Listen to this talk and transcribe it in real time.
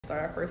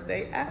start our first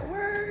day at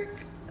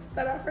work.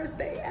 Start our first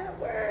day at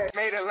work.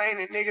 Made a lane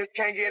and niggas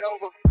can't get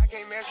over. I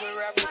can't mess with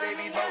rappers, they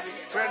be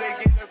bogus. Brother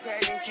get the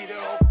pack and keep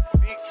it open.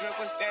 Big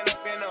dripper stand up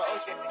in the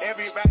ocean.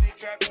 Everybody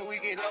trapping, we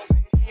get lost.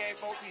 He ain't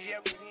focused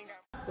yet, but he ain't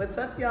got. What's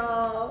up,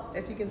 y'all?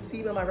 If you can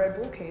see by my Red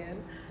Bull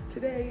can,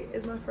 today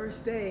is my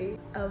first day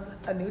of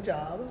a new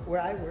job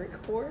where I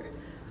work for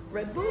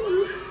Red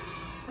Bull.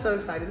 So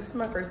excited. This is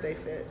my first day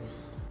fit.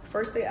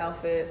 First day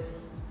outfit.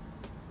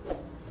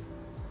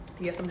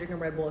 Yes, I'm drinking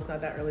Red Bull. It's not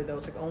that early though.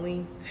 It's like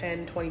only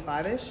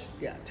 10:25-ish.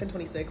 Yeah,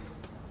 10:26.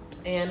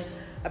 And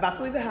about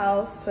to leave the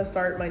house to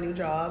start my new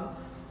job.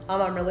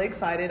 I'm really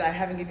excited. I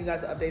haven't given you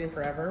guys an update in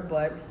forever,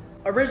 but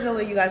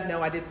originally you guys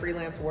know I did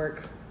freelance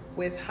work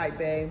with Hype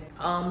Bay.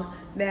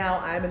 Now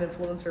I'm an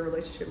influencer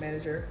relationship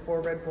manager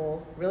for Red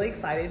Bull. Really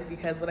excited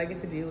because what I get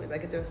to do is I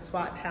get to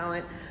spot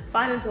talent,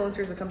 find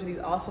influencers that come to these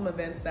awesome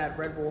events that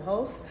Red Bull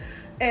hosts.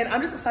 And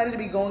I'm just excited to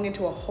be going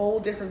into a whole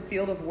different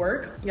field of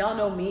work. Y'all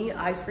know me,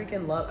 I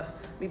freaking love,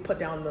 let me put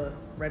down the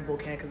Red Bull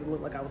can because it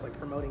looked like I was like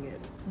promoting it.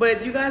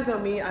 But you guys know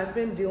me, I've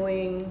been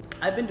doing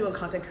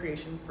content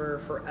creation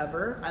for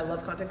forever. I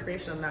love content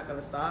creation, I'm not gonna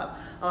stop.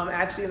 I'm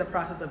actually in the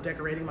process of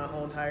decorating my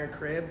whole entire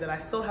crib that I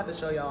still have to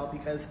show y'all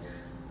because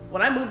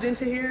when I moved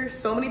into here,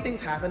 so many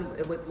things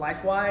happened with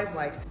life-wise,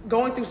 like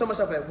going through so much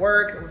stuff at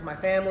work, with my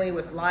family,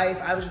 with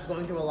life. I was just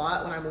going through a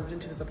lot when I moved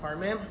into this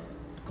apartment.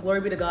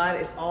 Glory be to God,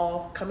 it's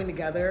all coming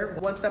together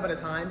one step at a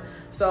time.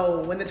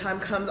 So when the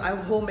time comes, I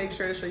will make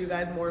sure to show you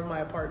guys more of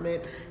my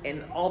apartment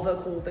and all the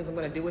cool things I'm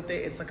gonna do with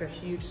it. It's like a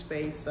huge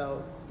space.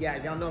 So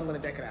yeah, y'all know I'm gonna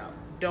deck it out.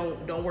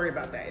 Don't worry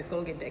about that. It's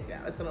gonna get decked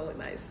out. It's gonna look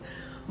nice.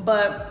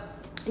 But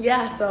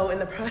yeah, so in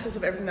the process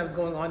of everything that was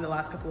going on in the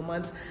last couple of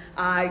months,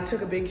 I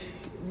took a big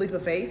leap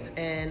of faith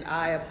and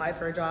I applied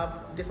for a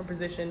job, different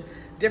position,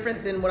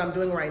 different than what I'm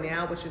doing right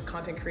now, which is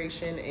content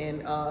creation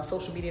and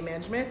social media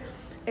management.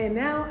 And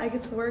now I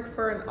get to work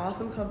for an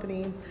awesome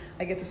company.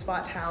 I get to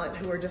spot talent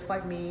who are just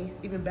like me,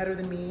 even better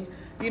than me,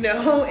 you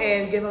know,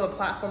 and give them a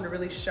platform to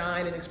really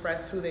shine and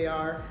express who they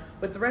are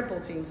with the Red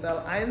Bull team.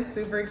 So I am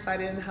super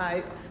excited and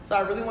hyped. So I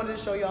really wanted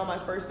to show y'all my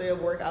first day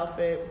of work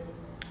outfit.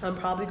 I'm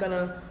probably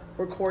gonna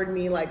record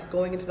me like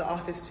going into the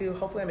office too.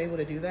 Hopefully I'm able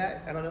to do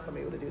that. I don't know if I'm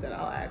able to do that.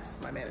 I'll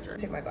ask my manager.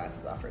 Take my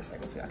glasses off for a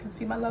second so y'all can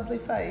see my lovely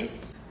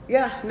face.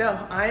 Yeah,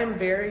 no, I am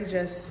very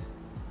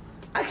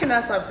I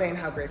cannot stop saying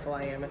how grateful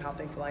I am and how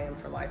thankful I am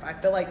for life. I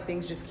feel like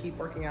things just keep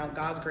working out.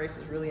 God's grace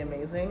is really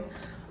amazing.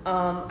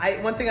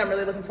 One thing I'm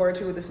really looking forward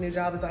to with this new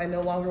job is I no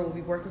longer will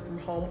be working from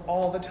home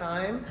all the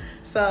time.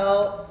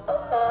 So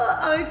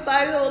I'm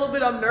excited a little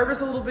bit. I'm nervous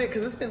a little bit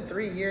because it's been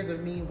 3 years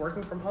of me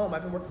working from home.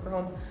 I've been working from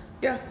home,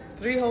 yeah,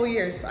 3 whole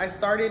years. I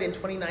started in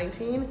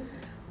 2019.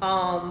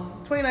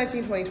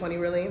 2020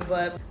 really,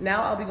 but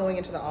now I'll be going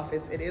into the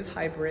office. It is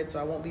hybrid, so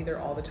I won't be there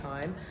all the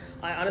time.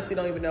 I honestly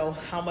don't even know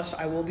how much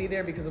I will be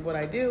there because of what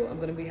I do. I'm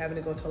gonna be having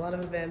to go to a lot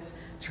of events,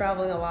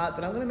 traveling a lot,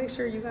 but I'm gonna make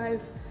sure you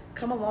guys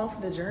come along for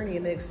the journey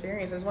and the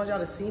experience. I just want y'all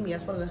to see me. I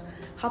just wanted to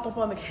hop up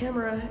on the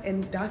camera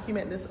and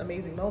document this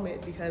amazing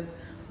moment because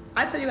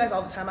I tell you guys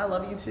all the time, I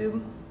love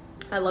YouTube.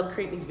 I love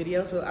creating these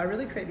videos, but I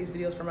really create these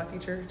videos for my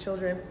future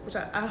children, which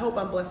I hope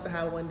I'm blessed to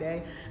have one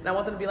day. And I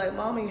want them to be like,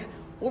 Mommy,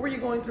 what were you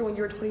going through when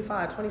you were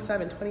 25,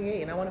 27,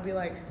 28? And I want to be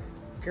like,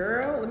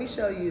 girl, let me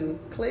show you.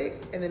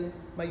 Click, and then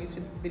my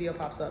YouTube video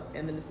pops up,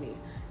 and then it's me.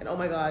 And oh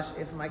my gosh,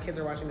 if my kids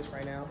are watching this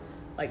right now,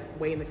 like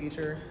way in the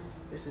future,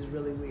 this is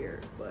really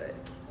weird, but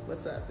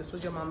what's up? This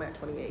was your mom at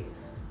 28.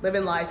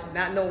 Living life,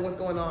 not knowing what's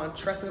going on,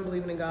 trusting and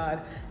believing in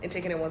God, and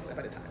taking it one step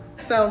at a time.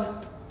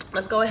 So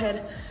let's go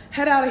ahead,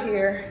 head out of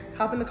here,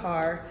 hop in the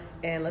car,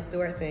 and let's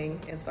do our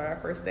thing and start our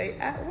first day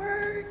at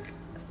work.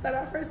 Start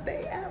our first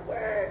day at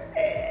work.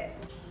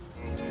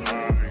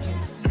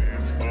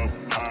 Hands up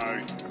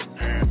high,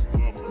 hands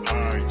up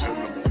high. Tell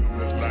them turn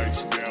the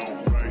lights down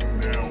right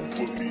now.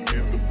 Put me in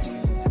the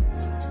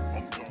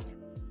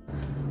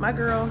mood. My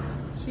girl,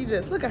 she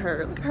just, look at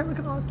her,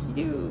 looking all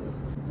cute.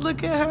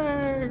 Look at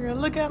her,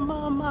 look at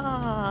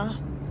mama.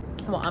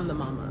 Well, I'm the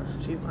mama,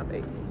 she's my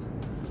baby.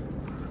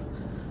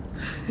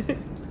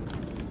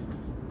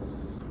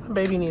 My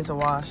baby needs a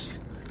wash.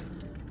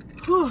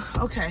 Whew,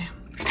 okay,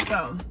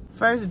 so.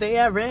 First day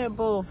at Red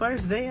Bull,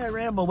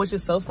 which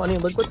is so funny.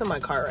 Look what's in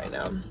my car right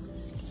now.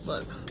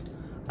 Look,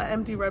 an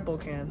empty Red Bull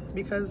can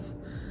because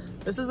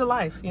this is a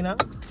life, you know?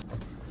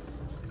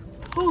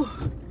 Whew.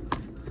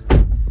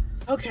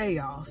 Okay,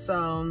 y'all,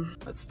 so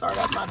let's start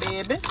up my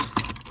baby.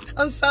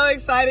 I'm so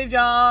excited,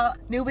 y'all.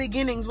 New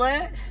beginnings,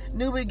 what?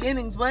 New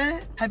beginnings,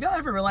 what? Have y'all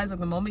ever realized that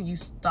the moment you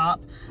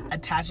stop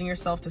attaching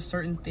yourself to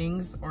certain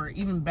things, or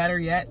even better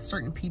yet,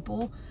 certain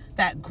people,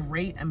 that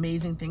great,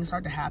 amazing things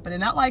start to happen? And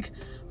not like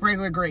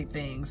regular great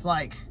things.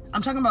 Like,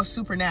 I'm talking about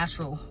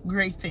supernatural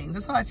great things.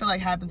 That's how I feel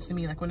like happens to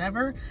me. Like,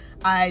 whenever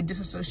I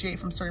disassociate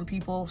from certain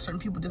people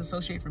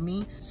disassociate from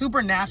me,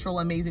 supernatural,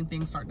 amazing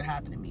things start to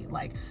happen to me.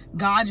 Like,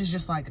 God is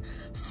just like,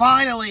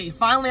 finally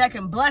I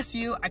can bless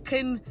you. I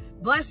couldn't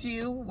bless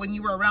you when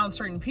you were around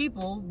certain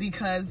people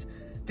because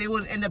they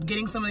would end up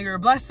getting some of your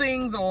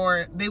blessings,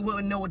 or they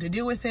wouldn't know what to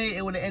do with it.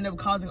 It would end up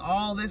causing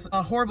all this,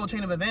 a horrible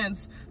chain of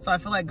events. So I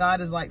feel like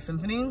God is like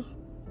symphony.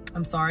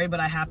 I'm sorry, but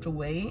I have to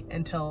wait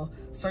until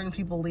certain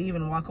people leave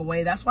and walk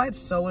away. That's why it's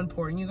so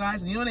important, you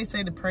guys. And you know when they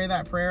say to pray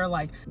that prayer,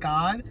 like,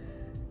 God,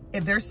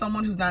 if there's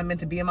someone who's not meant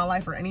to be in my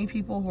life, or any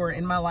people who are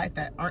in my life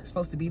that aren't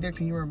supposed to be there,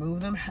 can you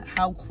remove them?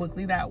 How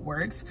quickly that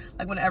works.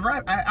 Like whenever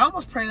I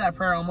almost pray that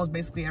prayer almost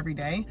basically every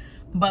day,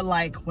 but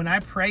like when I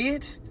pray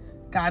it,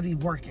 God be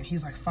working.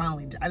 He's like,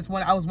 finally, I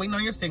was waiting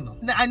on your signal.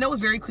 Now, I know it's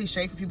very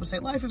cliche for people to say,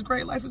 life is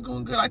great, life is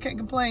going good, I can't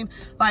complain.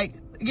 Like,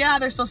 yeah,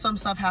 there's still some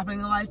stuff happening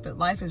in life, but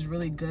life is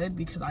really good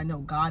because I know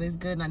God is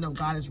good and I know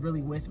God is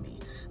really with me.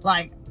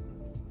 Like,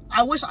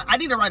 I wish I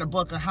need to write a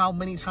book on how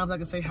many times I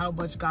can say how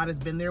much God has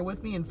been there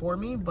with me and for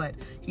me, but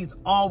he's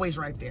always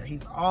right there.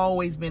 He's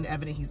always been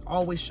evident. He's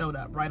always showed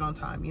up right on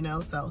time, you know?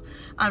 So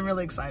I'm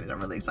really excited.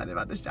 I'm really excited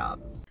about this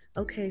job.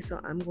 Okay, so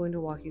I'm going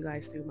to walk you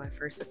guys through my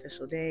first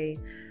official day.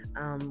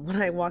 When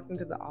I walked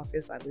into the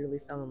office, I literally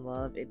fell in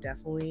love. It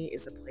definitely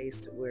is a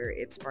place to where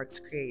it sparks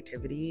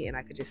creativity, and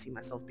I could just see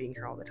myself being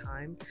here all the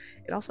time.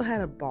 It also had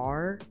a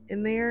bar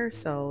in there,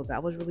 so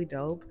that was really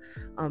dope.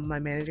 My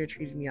manager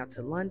treated me out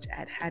to lunch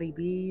at Hattie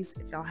B's.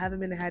 If y'all haven't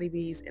been to Hattie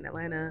B's in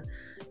Atlanta,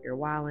 you're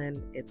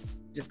wildin'.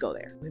 Just go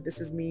there. This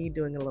is me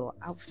doing a little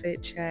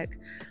outfit check.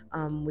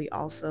 We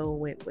also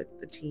went with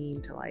the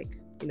team to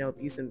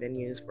view some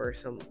venues for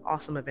some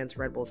awesome events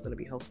Red Bull's going to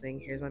be hosting.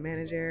 Here's my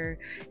manager.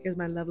 Here's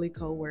my lovely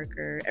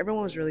co-worker.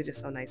 Everyone was really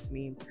just so nice to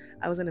me.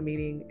 I was in a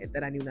meeting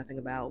that I knew nothing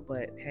about,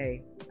 but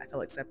hey, I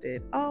felt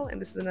accepted. Oh, and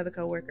this is another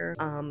co-worker.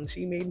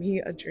 She made me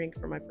a drink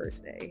for my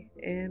first day.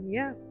 And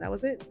yeah, that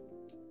was it.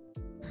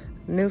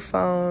 New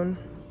phone.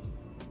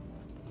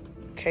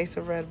 Case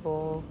of Red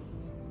Bull.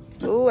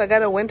 Ooh, I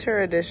got a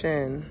winter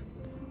edition.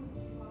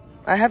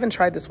 I haven't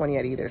tried this one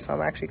yet either, so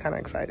I'm actually kind of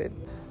excited.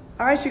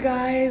 All right, you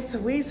guys,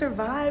 we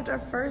survived our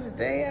first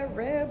day at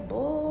Red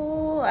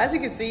Bull. As you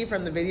can see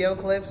from the video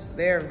clips,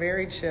 they're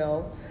very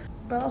chill,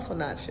 but also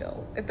not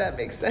chill, if that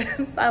makes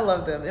sense. I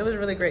love them. It was a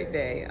really great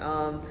day.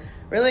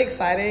 Really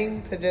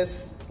exciting to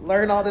just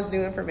learn all this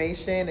new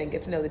information and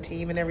get to know the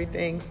team and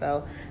everything.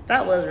 So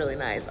that was really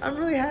nice. I'm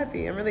really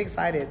happy. I'm really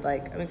excited.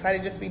 Like, I'm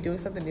excited just to be doing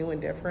something new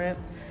and different.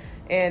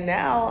 And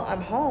now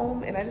I'm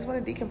home and I just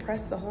want to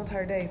decompress the whole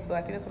entire day. So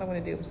I think that's what I'm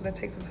going to do. I'm just going to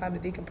take some time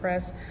to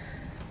decompress,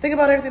 think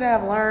about everything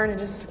that I've learned, and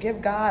just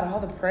give God all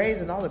the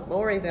praise and all the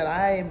glory that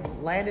I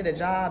landed a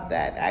job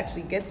that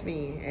actually gets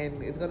me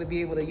and is going to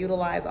be able to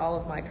utilize all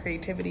of my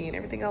creativity and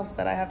everything else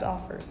that I have to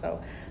offer.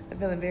 So I'm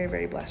feeling very,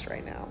 very blessed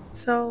right now.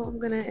 So I'm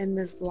going to end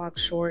this vlog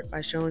short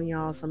by showing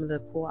y'all some of the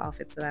cool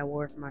outfits that I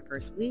wore for my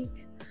first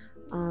week.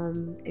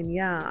 And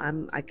yeah,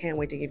 I can't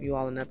wait to give you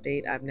all an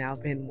update. I've now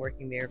been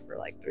working there for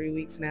like 3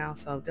 weeks now,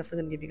 so I'm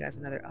definitely going to give you guys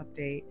another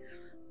update.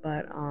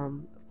 But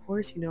of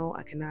course,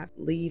 I cannot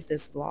leave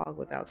this vlog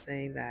without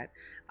saying that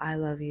I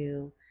love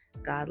you,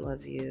 God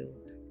loves you,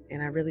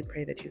 and I really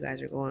pray that you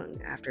guys are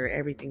going after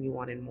everything you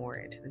want and more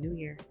into the new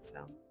year.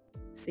 So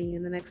see you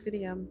in the next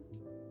video.